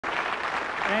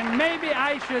And maybe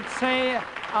I should say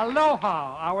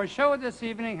aloha. Our show this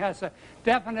evening has a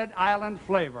definite island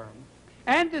flavor.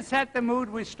 And to set the mood,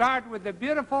 we start with the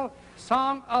beautiful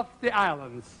Song of the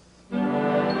Islands.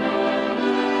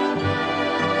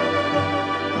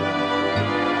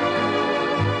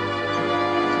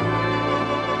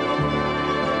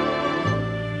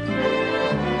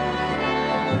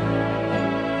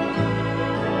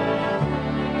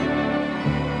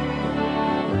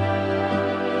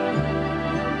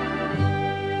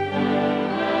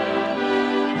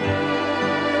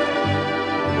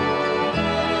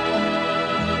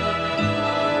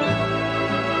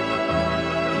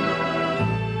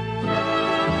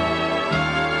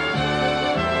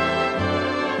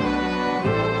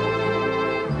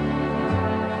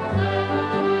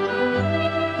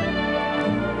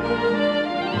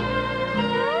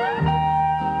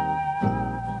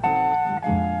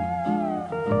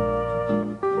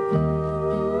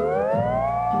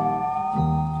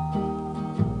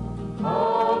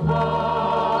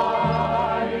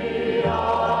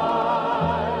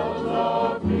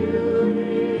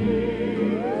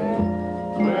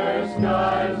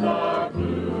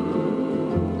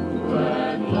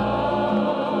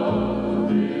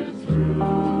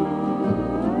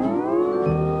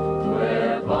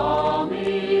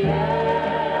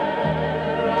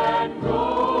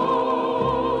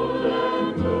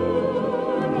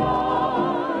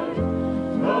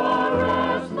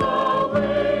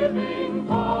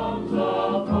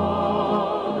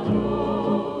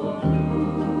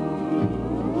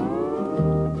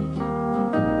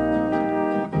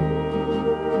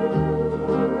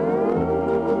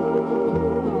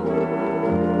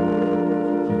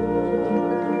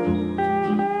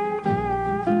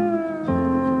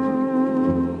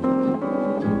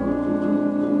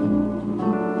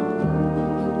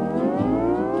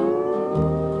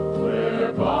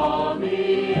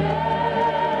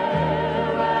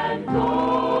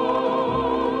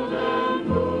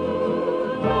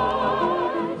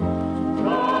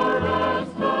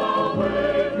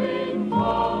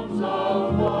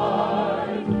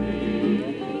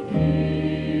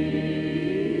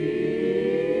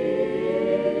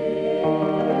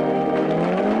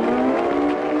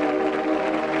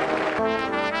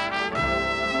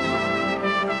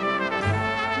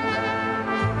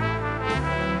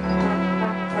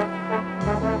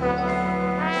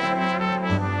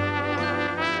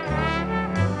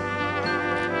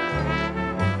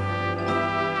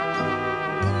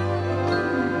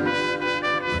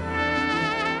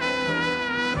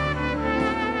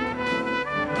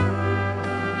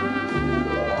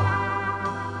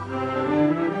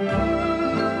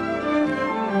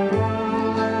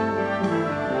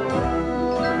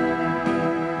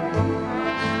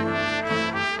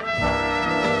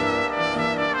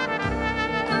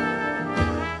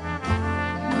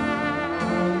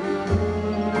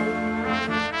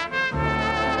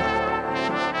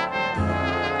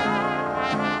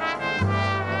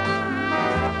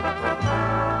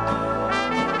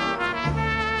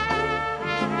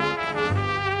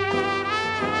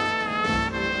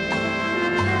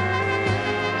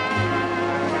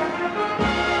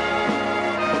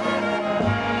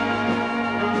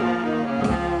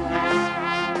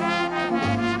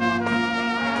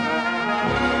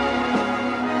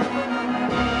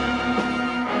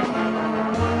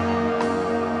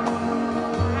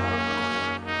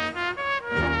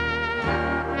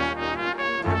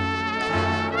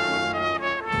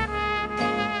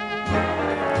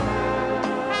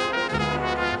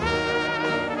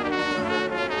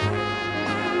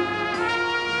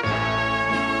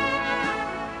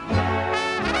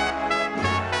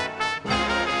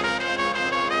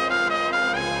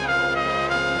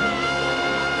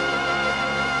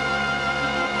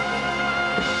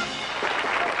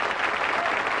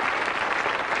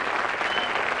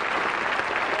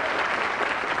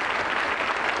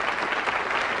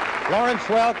 Lawrence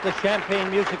Welk, the Champagne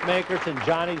Music Makers, and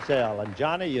Johnny Zell. And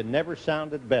Johnny, you never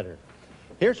sounded better.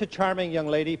 Here's a charming young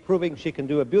lady proving she can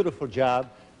do a beautiful job,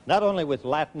 not only with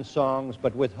Latin songs,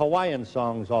 but with Hawaiian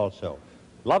songs also.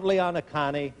 Lovely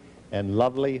Anacani and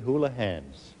lovely Hula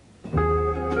Hands.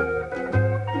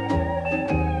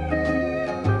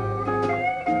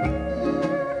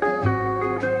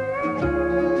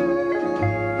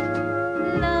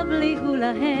 Lovely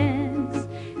hula hands,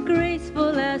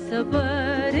 graceful as a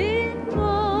bird in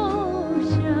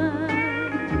motion,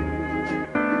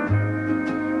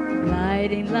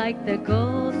 gliding like the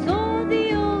gulls on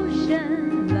the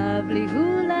ocean. Lovely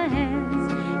hula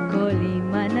hands,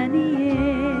 kolimananie,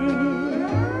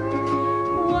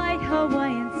 white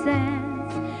Hawaiian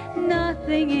sands,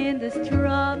 nothing in this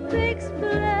tropics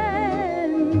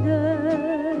splendor.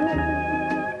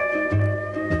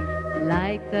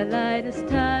 the lightest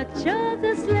touch of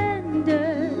the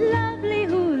slender, lovely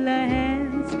hula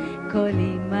hands,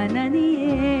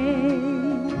 Kolimananie.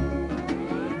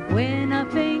 When our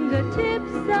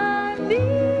fingertips are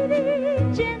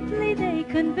beating, gently they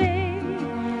convey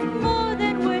more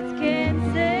than words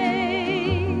can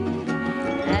say.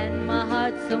 And my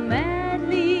heart so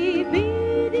madly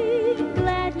beating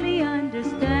gladly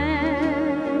understands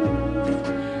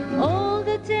all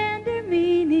the tender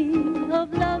meaning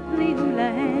of lovely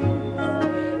hula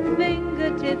hands,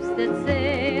 fingertips that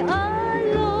say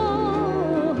aloha.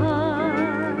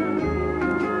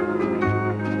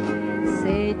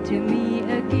 Say to me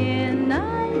again,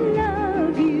 I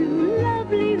love you,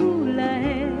 lovely hula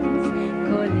hands,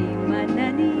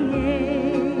 Kolimananie.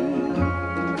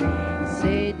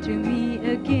 Say to me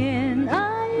again,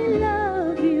 I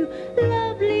love you,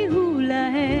 lovely hula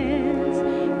hands,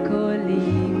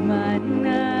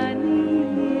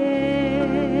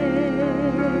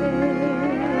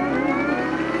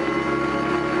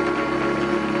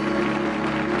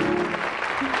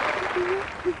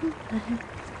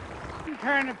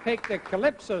 Turner picked the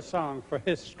Calypso song for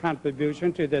his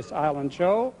contribution to this island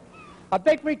show, a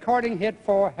big recording hit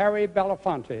for Harry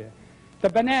Belafonte, the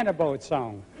Banana Boat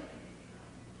song.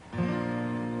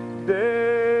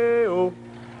 Day-o,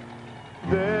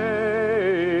 day-o,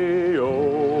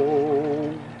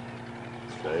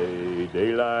 say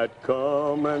daylight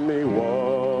come and me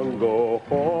one go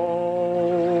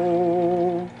home.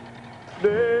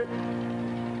 Day,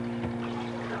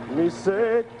 me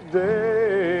say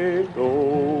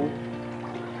day-o,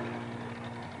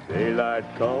 daylight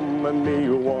come and me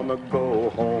wanna go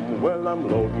home. Well, I'm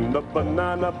loading the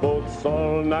banana boats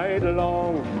all night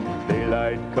long.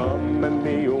 Daylight come and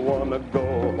me wanna go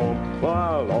home,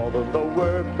 while all of the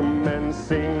workmen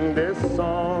sing this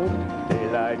song.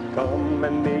 Daylight come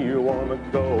and me wanna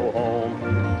go home.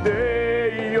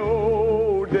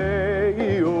 Day-o,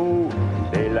 day-o,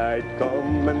 daylight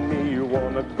come and me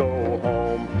wanna go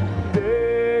home.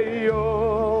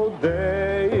 Day-o,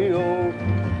 day-o,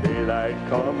 daylight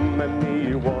come and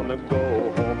me wanna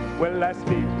go home. Well, I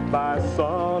sleep by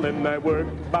sun and I work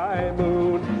by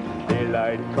moon.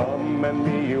 Daylight come and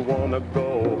me wanna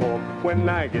go home. When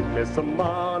I get me some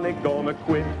money, gonna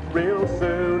quit real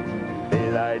soon.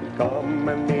 Daylight come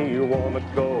and me wanna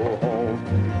go home.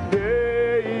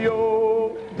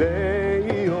 Day-o,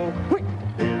 day-o, quick.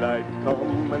 Daylight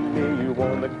come and me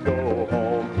wanna go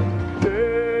home.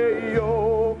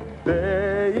 Day-o,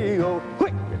 day-o,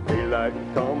 quick. Daylight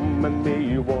come and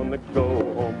me wanna go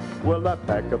home. Well, I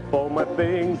pack up all my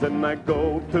things and I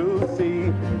go to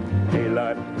sea.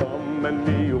 Daylight come and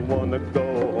me wanna go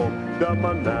home. The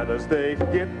bananas, they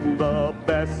getting the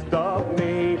best of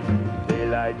me.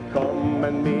 Daylight come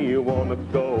and me wanna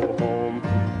go home.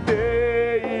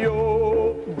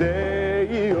 Day-o,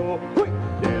 day-o, quick.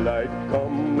 Daylight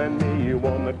come and me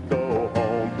wanna go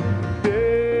home.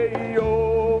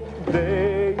 Day-o,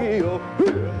 day-o,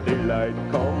 daylight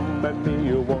come and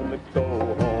me wanna go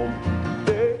home.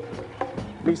 Day,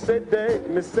 me say day,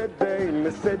 me say day, me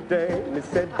say day, me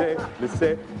say day, me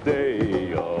say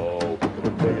day, oh.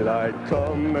 Daylight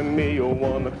come and me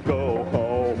wanna go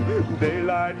home.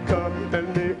 Daylight come and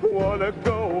me wanna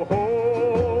go home.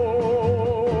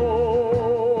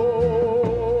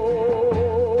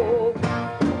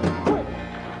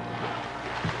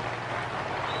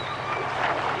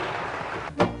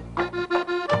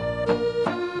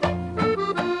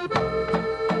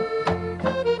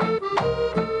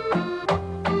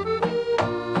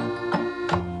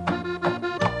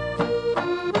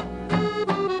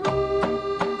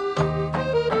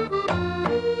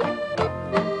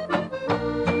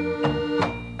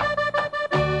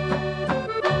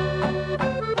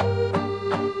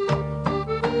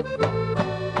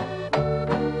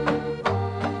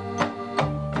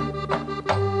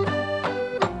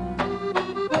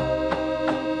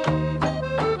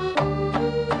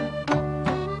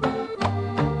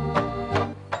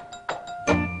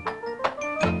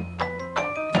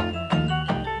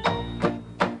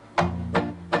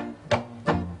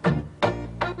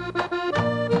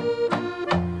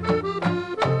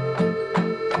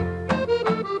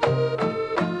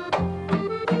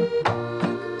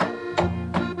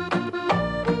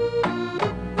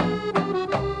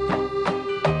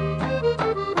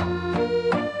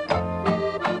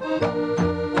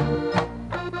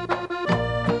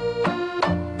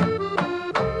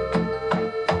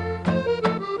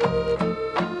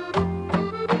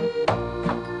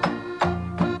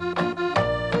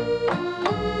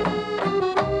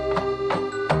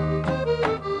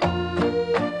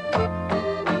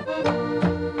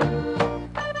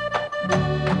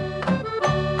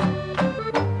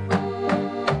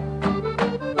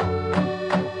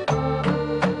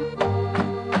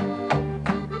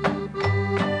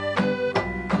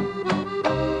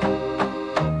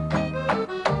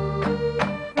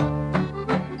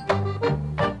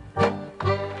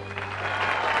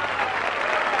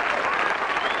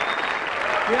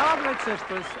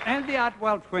 sisters and the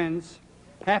Otwell twins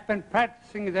have been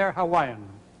practicing their Hawaiian.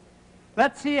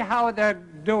 Let's see how they're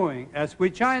doing as we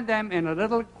join them in a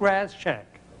little grass shack.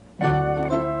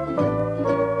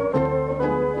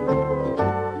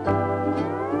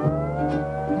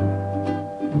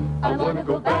 I want to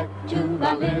go back to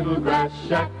my little grass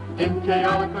shack in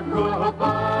Kealakekua,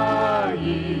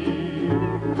 Hawaii.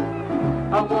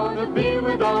 I want to be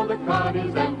with all the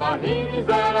Connies and Mahinis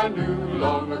that I knew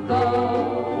long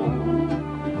ago.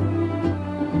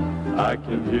 I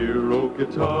can hear old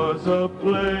guitars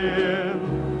a-playing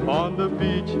on the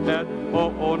beach at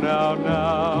Now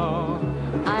Now.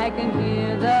 I can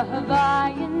hear the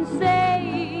Hawaiian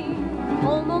saying,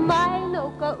 Olo mai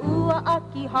loka ua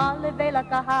aki hale vela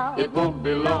kahau. It won't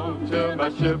be long till my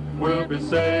ship will be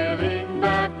sailing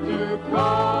back to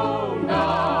Kona.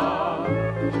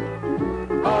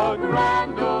 A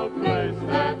grand old place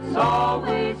that's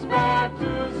always fair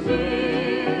to see.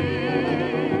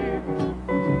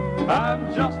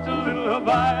 I'm just a little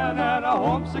Hawaiian and a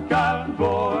homesick island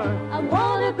boy. I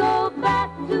wanna go back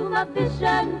to my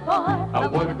fishing port. I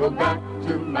wanna go back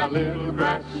to my little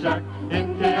grass shack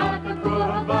in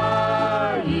Kealakekua,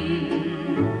 Hawaii,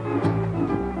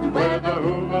 where the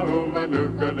huma huma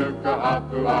nuka nuka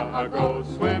apua go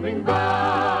swimming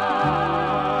by.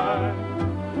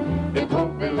 It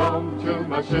won't be long till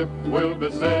my ship will be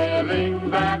sailing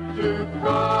back to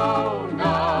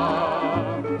Kona.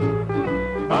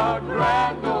 A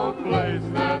grand old place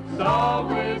that's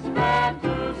always fair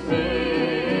to see.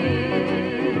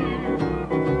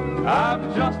 I'm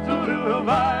just a little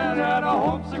Hawaiian and a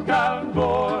homesick island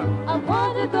boy. I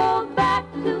wanna go back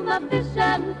to my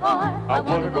fishing port. I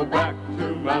wanna go back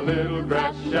to my little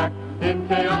grass shack in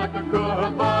Kealakekua,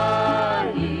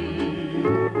 Hawaii,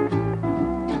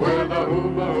 where the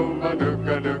huma huma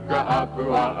nuka nuka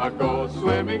apua go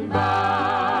swimming by.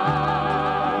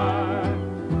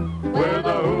 Where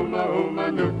the huma huma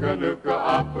nuka nuka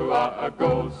apua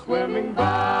go swimming by.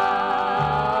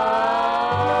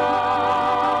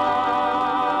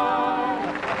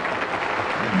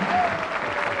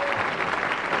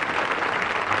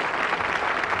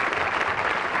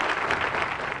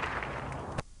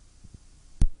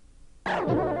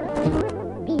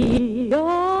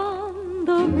 Beyond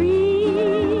the reef,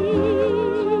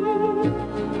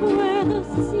 where the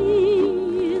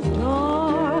sea is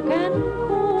dark and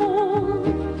cold,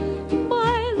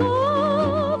 my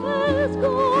love has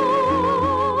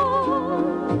gone,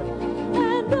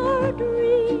 and our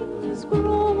dreams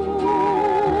grow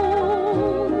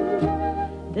old.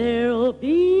 There'll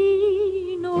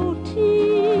be no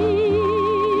tears,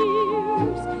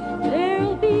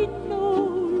 there'll be no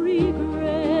regretting.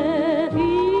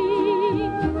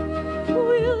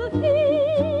 Will he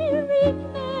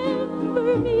remember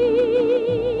me?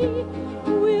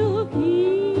 Will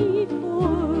he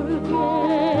forget?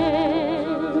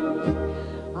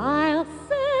 I'll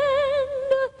send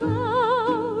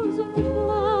 1,000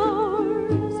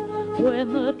 flowers when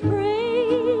the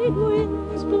trade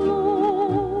winds blow.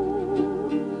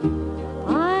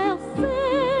 I'll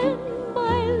send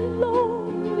my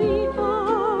lonely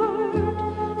heart,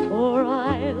 for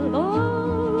I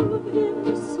love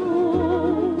him so.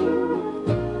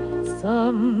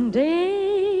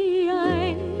 Someday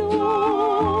I know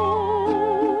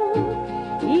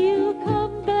he'll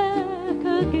come back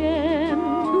again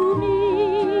to me.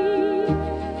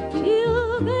 Till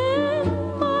then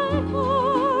my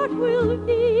heart will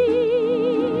be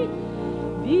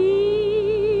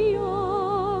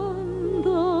beyond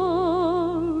the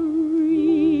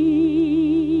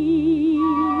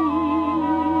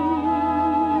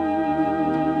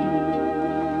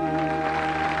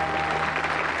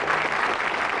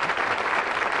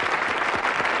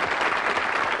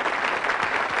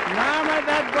Norma,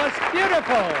 that was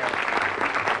beautiful.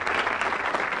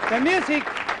 The music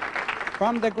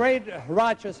from the great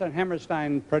Rodgers and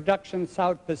Hammerstein production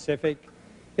South Pacific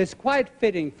is quite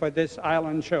fitting for this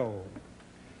island show.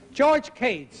 George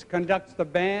Cates conducts the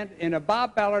band in a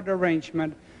Bob Ballard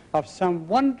arrangement of some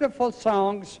wonderful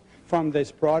songs from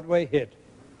this Broadway hit.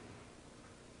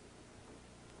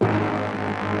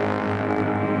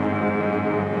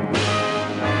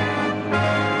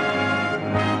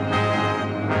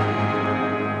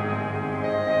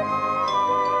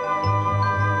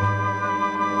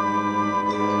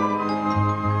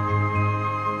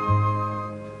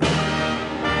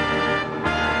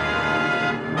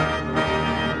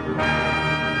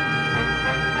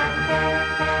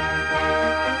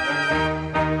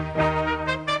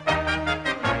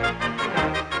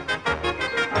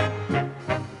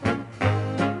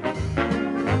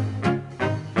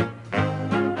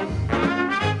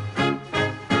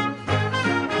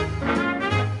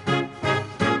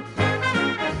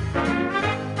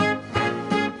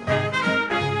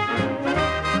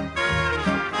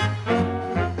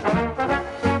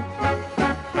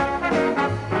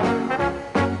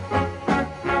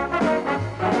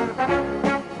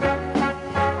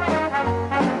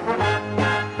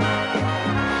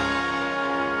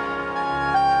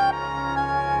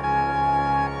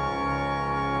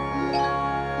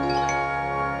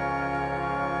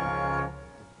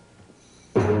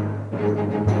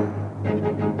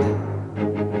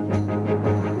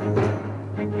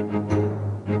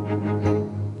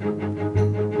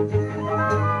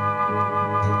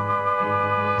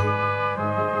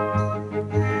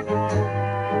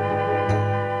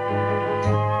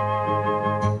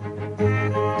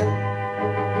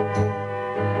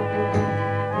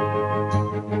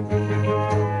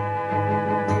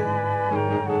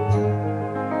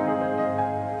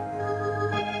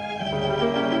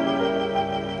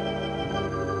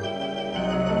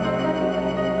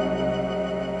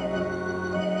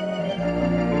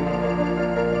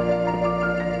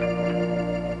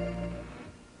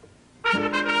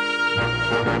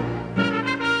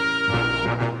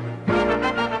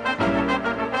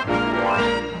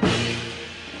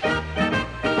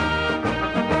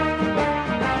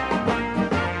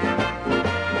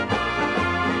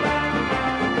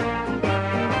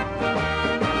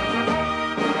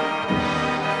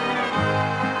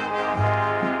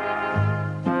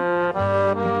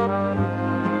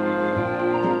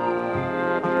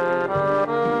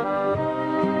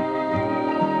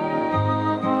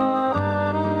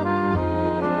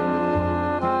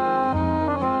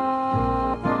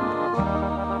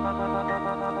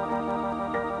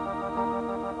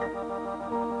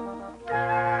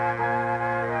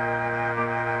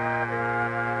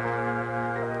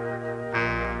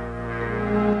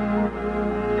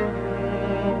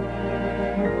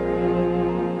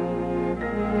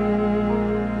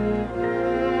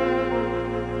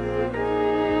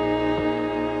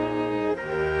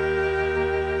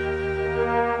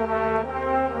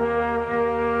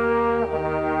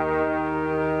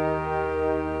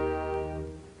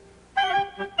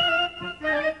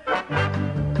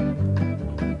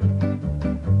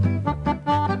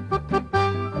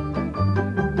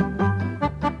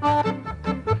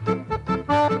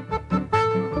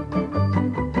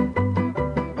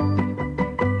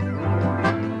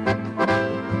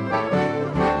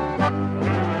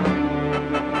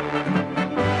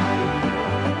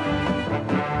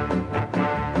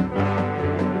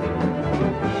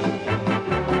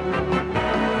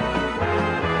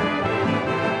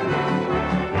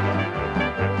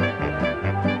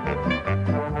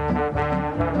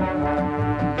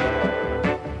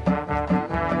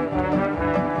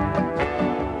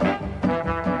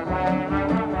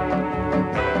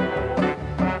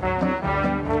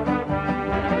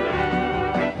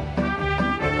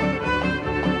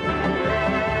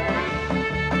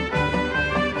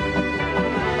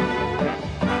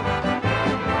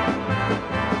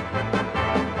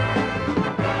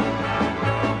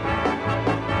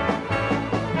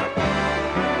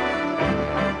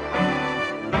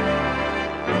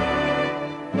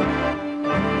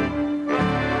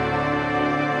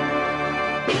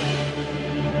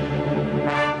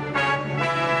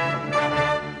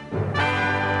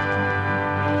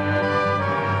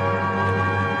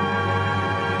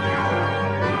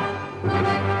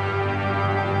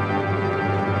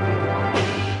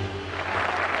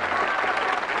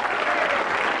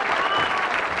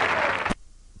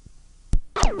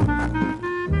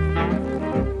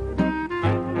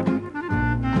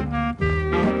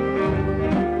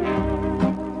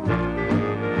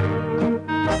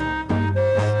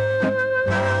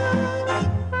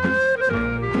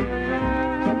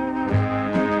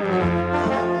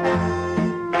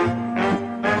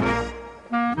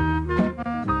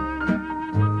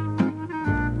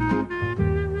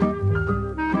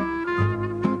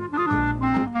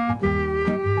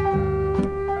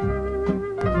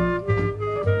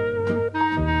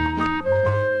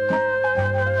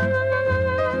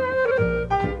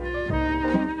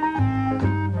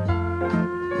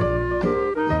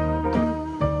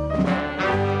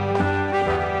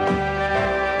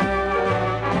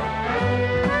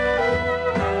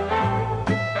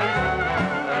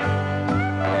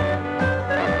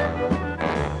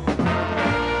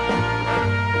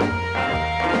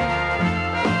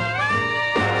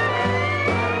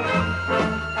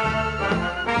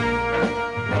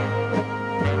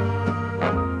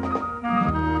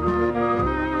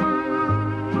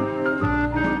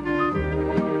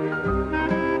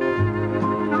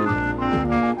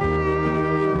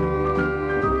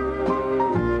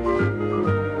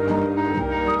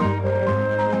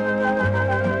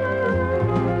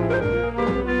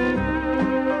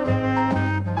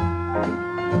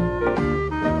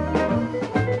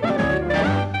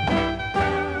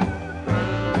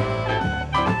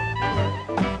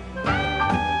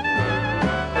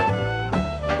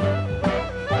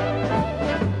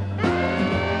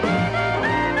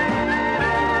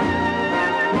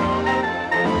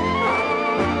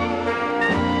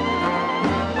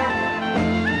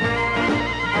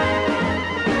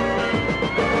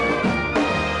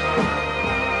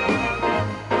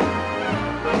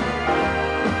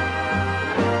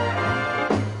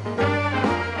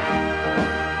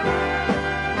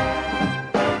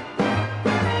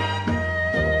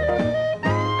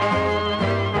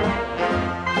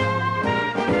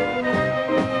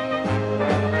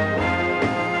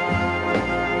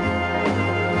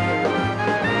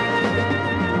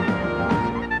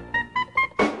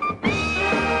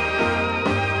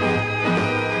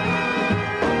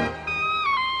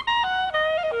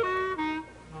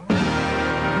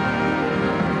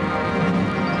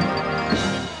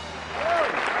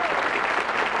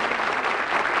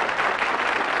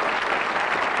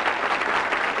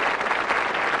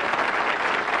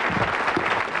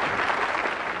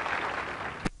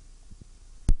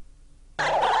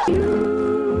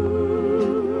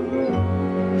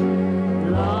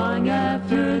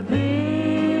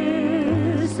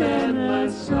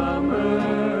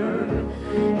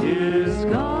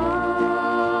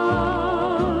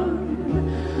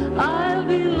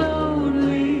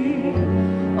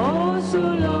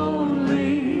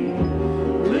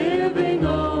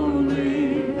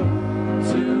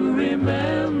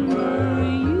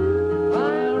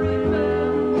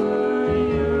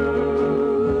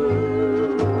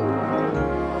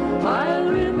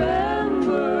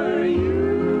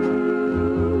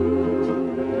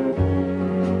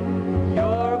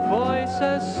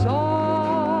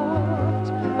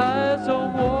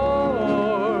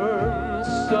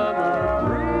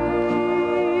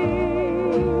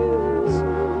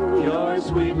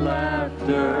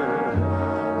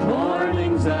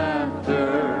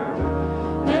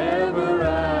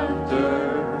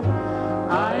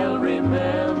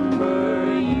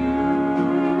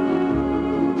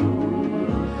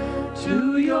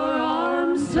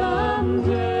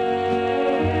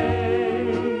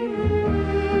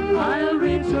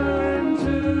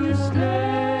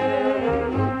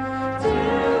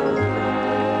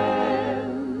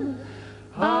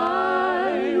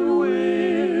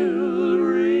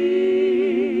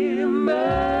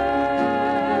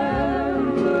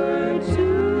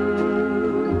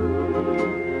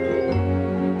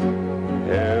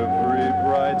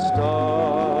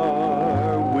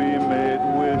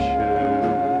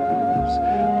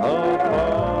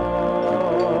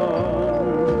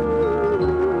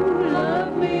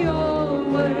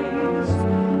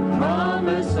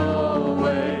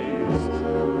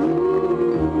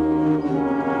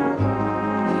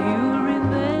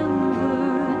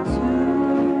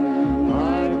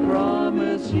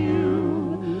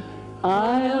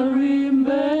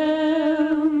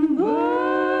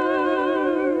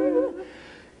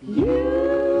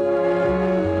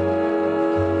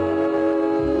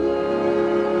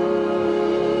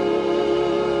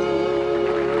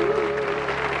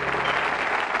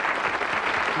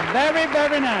 Very,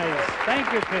 very nice.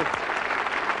 Thank you, kids.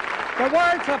 The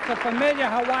words of the familiar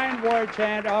Hawaiian word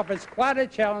chant offers quite a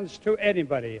challenge to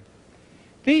anybody.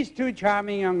 These two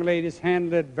charming young ladies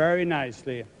handled it very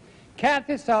nicely.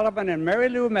 Kathie Sullivan and Mary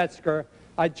Lou Metzger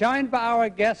are joined by our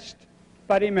guest,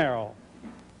 Buddy Merrill.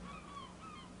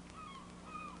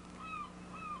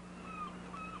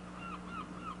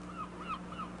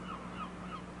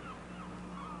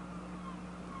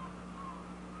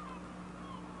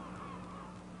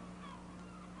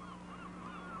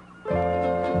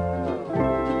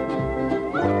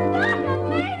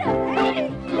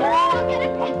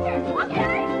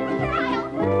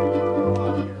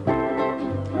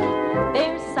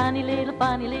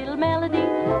 Funny little melody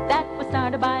that was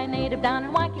started by a native down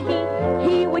in Waikiki.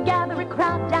 He would gather a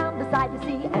crowd down beside the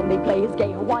sea and they'd play his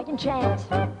gay Hawaiian chant.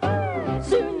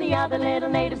 Soon the other little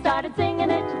natives started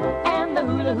singing it, and the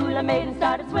hula hula maiden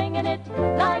started swinging it.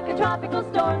 Like a tropical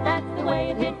storm, that's the way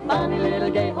it hit. Funny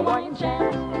little gay Hawaiian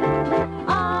chant.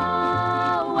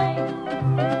 Away,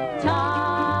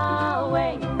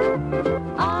 ta-way,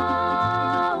 away,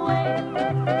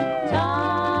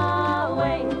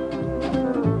 ta-way.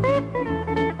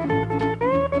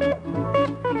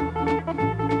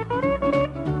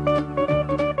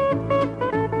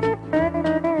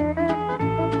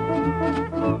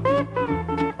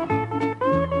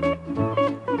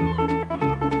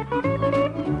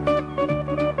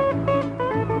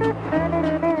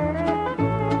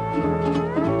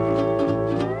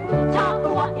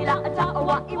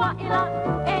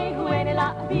 Ila, eh,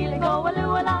 huenila, feeling go a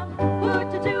luala,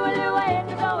 hoot to do a lua, and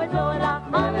to do a luala,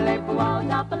 on a lake for wild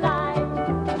top alive.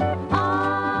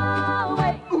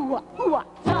 Away, ooh, ooh,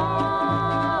 ta,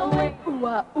 away, ooh,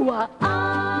 ooh,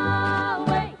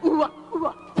 away, ooh,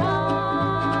 ooh, ta,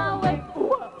 away,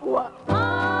 ooh, ooh,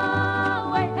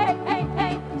 away, hey, hey,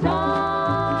 hey, ta,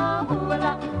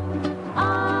 hula,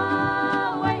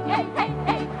 away, hey, hey,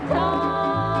 hey, ta,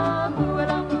 hula.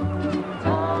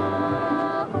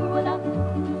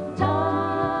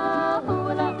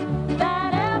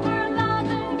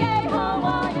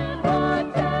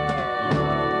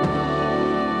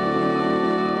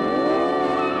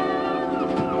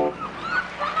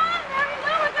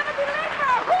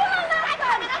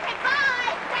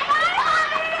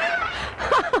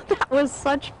 Was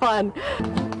such fun.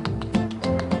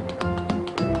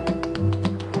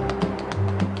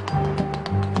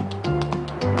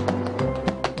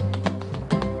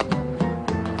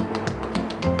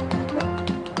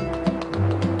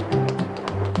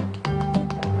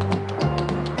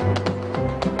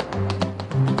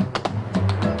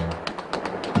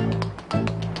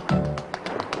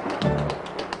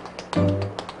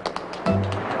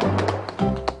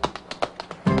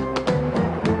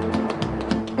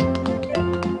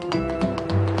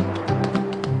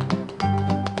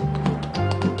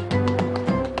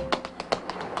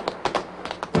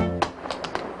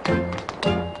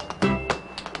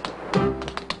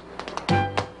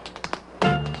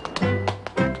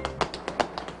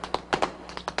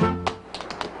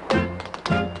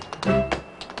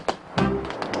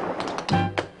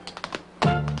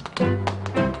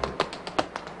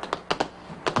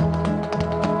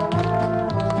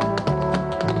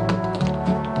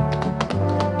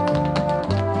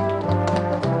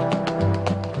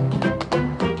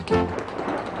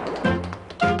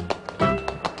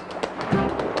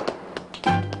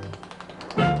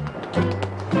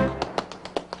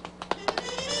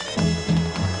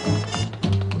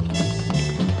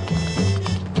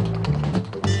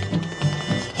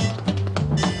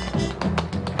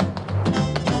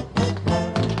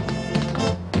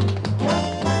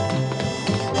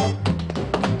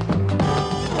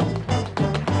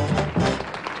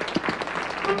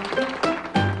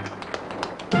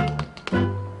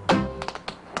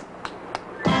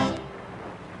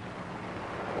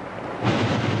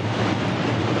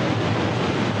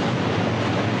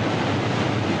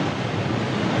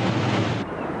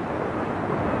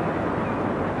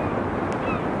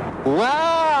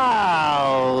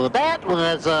 Wow, that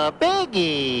was a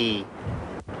biggie.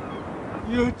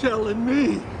 You're telling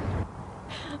me.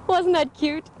 Wasn't that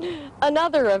cute?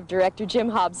 Another of director Jim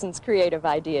Hobson's creative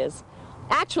ideas.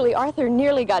 Actually, Arthur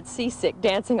nearly got seasick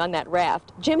dancing on that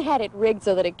raft. Jim had it rigged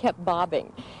so that it kept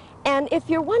bobbing. And if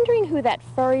you're wondering who that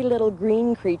furry little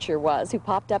green creature was who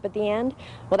popped up at the end,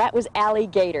 well, that was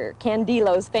Alligator, Ken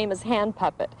Delo's famous hand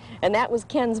puppet. And that was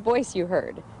Ken's voice you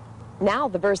heard. Now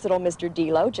the versatile Mr.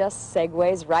 Delo just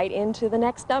segues right into the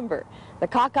next number, the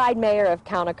cockeyed mayor of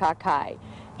Kaunakakai.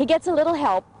 He gets a little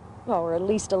help, or at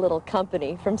least a little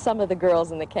company, from some of the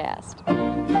girls in the cast.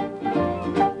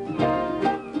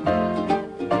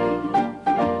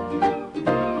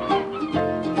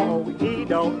 Oh,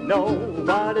 know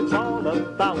what it's all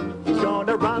about. He's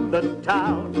gonna run the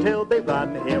town till they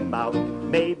run him out.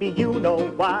 Maybe you know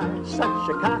why such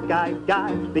a cockeyed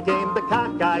guy became the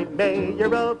cockeyed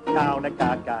mayor of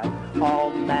Anacani.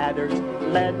 All matters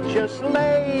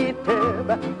legislative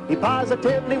he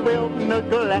positively will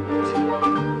neglect.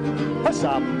 For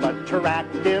some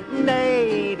attractive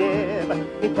native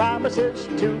he promises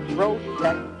to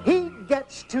protect. He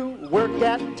gets to work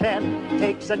at 10,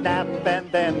 takes a nap,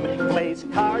 and then plays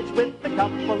cards with a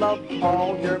couple of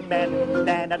aldermen.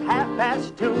 Then at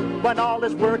 2:30, when all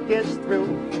his work is through,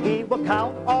 he will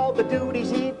count all the duties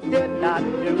he did not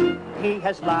do. He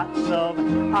has lots of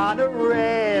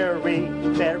honorary,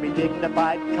 very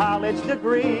dignified college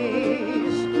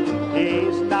degrees.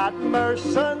 He's not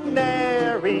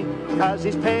mercenary, 'cause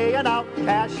he's paying out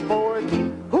cash for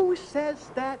thee. Who says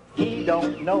that he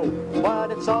don't know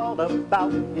what it's all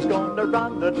about? He's gonna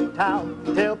run the town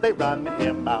till they run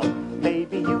him out.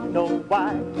 Maybe you know why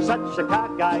such a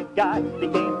cockeyed guy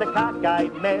became the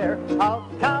cockeyed mayor of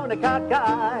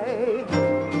Anacani.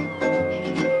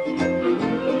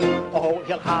 Oh,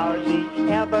 he'll hardly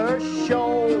ever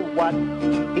show what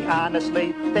he honestly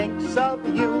thinks of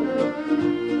you.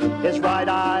 His right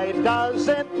eye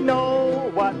doesn't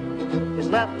know what his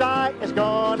left eye is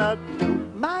gonna do.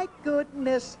 My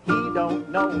goodness, he don't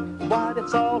know what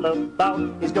it's all about.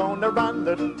 He's gonna run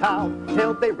the town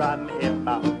till they run him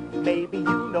out. Maybe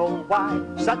you know why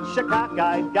such a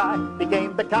cockeyed guy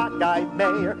became the cockeyed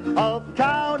mayor of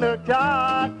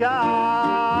Anacani.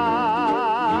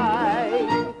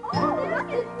 Oh,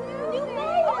 look at new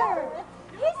mayor.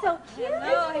 He's so cute.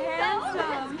 Hello,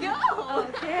 handsome. Let's go.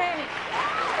 Okay.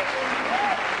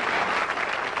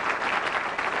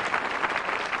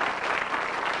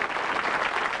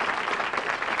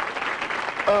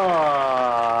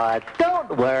 Oh,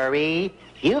 don't worry.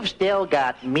 You've still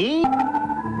got me.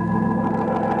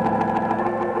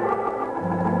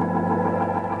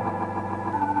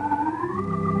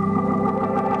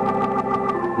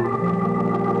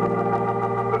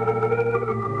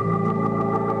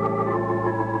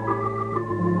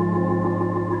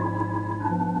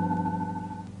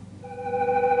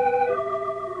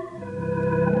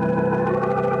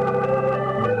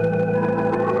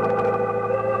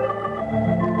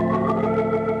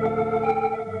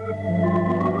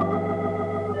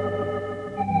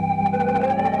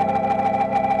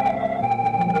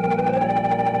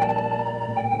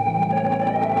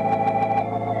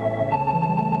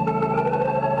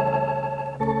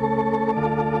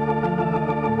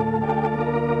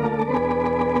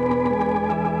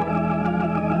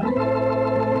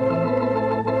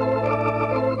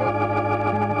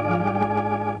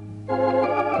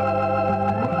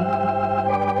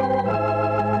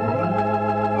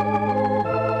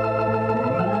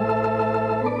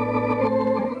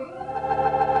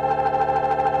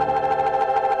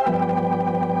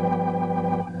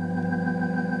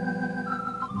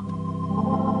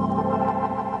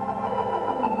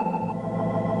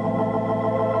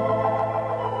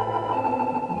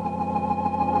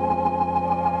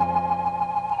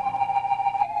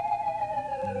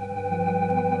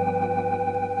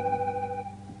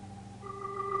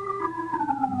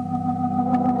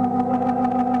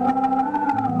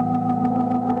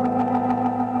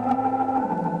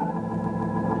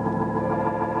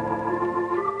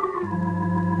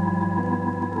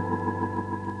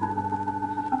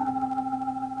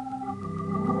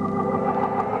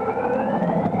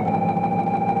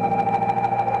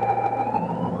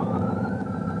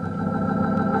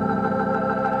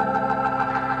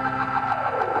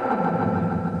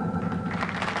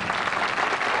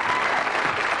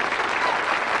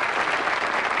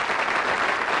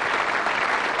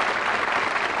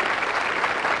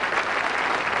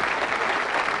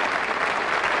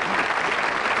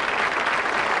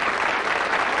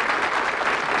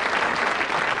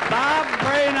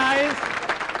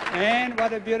 And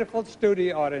what a beautiful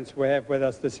studio audience we have with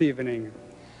us this evening.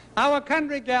 Our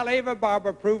country gal, Ava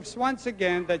Barber, proves once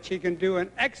again that she can do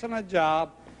an excellent job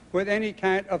with any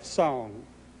kind of song.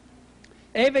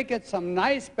 Ava gets some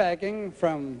nice backing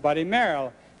from Buddy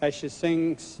Merrill as she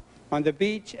sings on the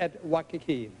beach at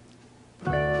Waikiki.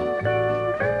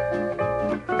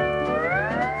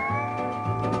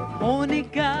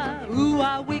 Monica,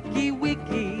 ua wiki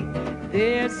wiki,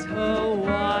 this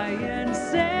Hawaiian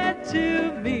said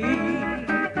to me,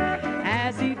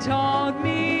 as he taught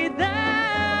me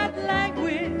that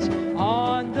language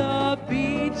on the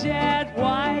beach at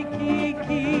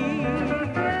Waikiki.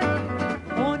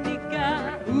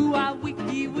 Monica, ua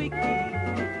wiki wiki,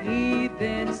 he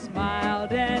then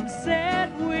smiled and said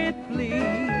with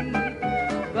glee,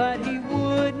 but he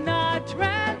would not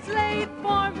translate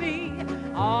for me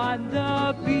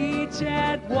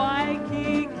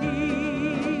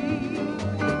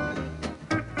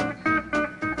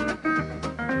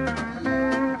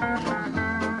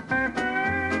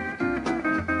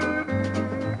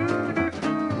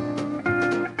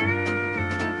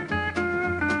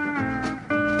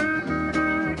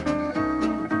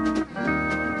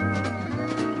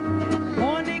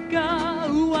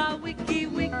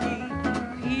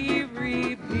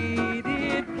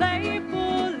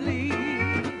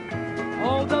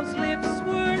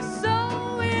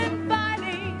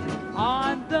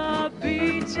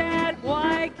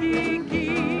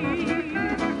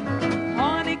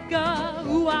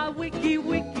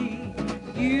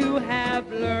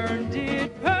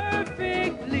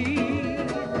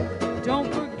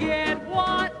forget.